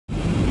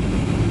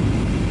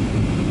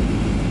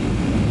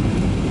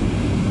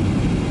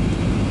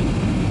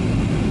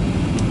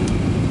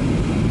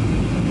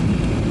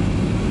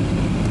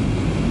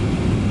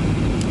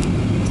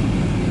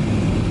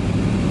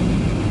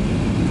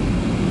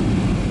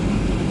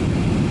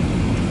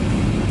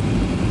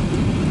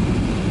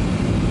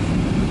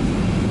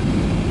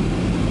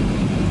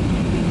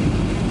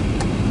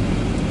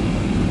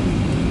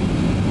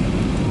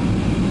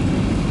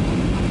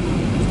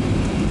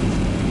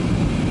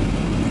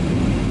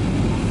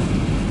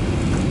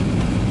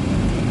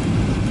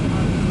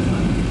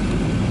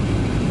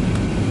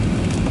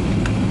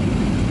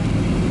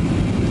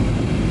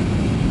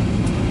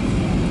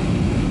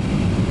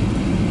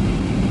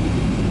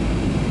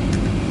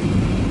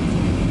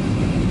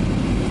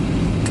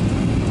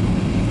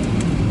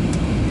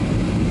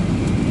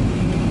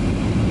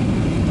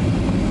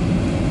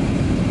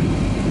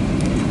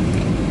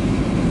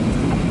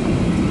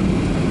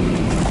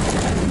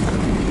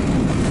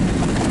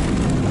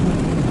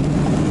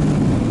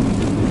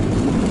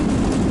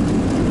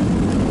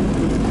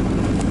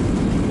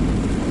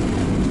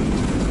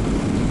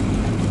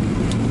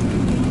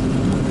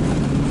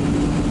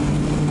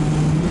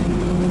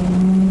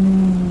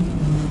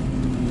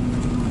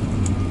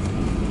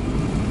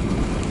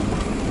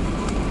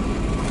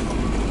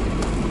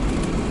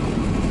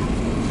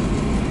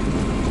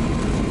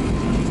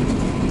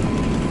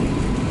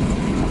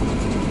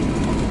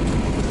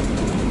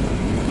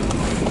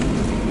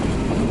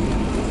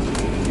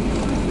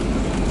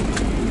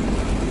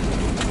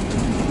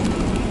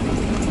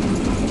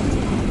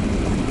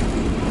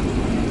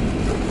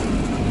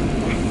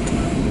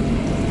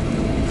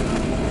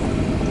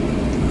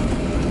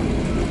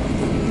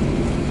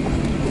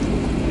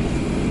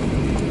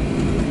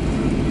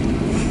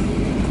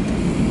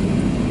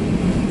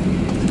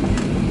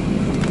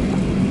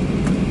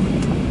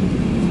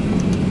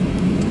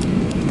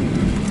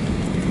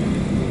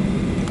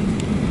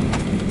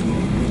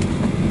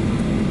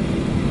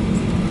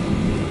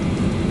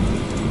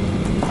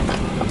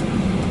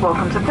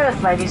Welcome to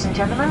Perth, ladies and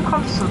gentlemen.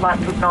 Qantas would like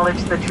to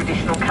acknowledge the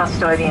traditional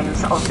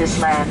custodians of this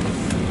land.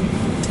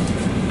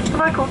 The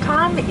local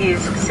time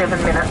is 7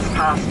 minutes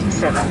past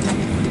 7.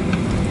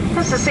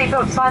 As the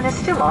seatbelt sign is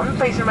still on,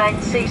 please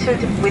remain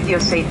seated with your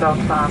seatbelt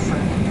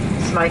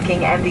fastened.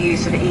 Smoking and the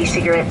use of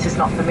e-cigarettes is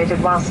not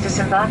permitted whilst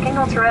disembarking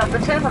or throughout the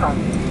terminal.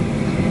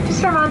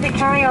 Just a reminder,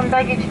 carry-on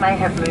baggage may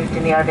have moved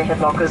in the overhead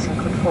lockers and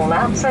could fall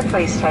out, so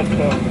please take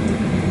care.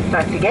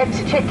 Don't forget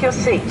to check your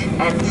seat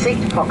and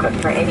seat pocket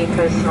for any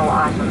personal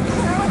items.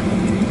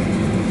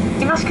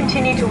 You must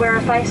continue to wear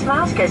a face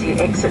mask as you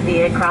exit the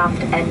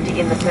aircraft and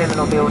in the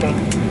terminal building.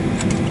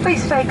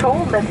 Please take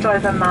all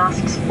leftover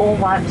masks or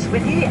wipes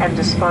with you and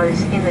dispose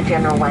in the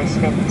general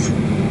waste bins.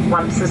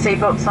 Once the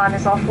seatbelt sign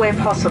is off, where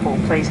possible,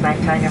 please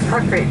maintain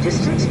appropriate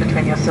distance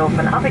between yourself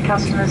and other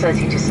customers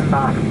as you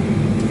disembark.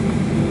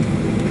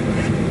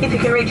 If you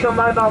can reach your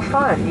mobile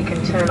phone, you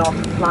can turn off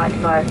flight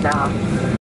mode now.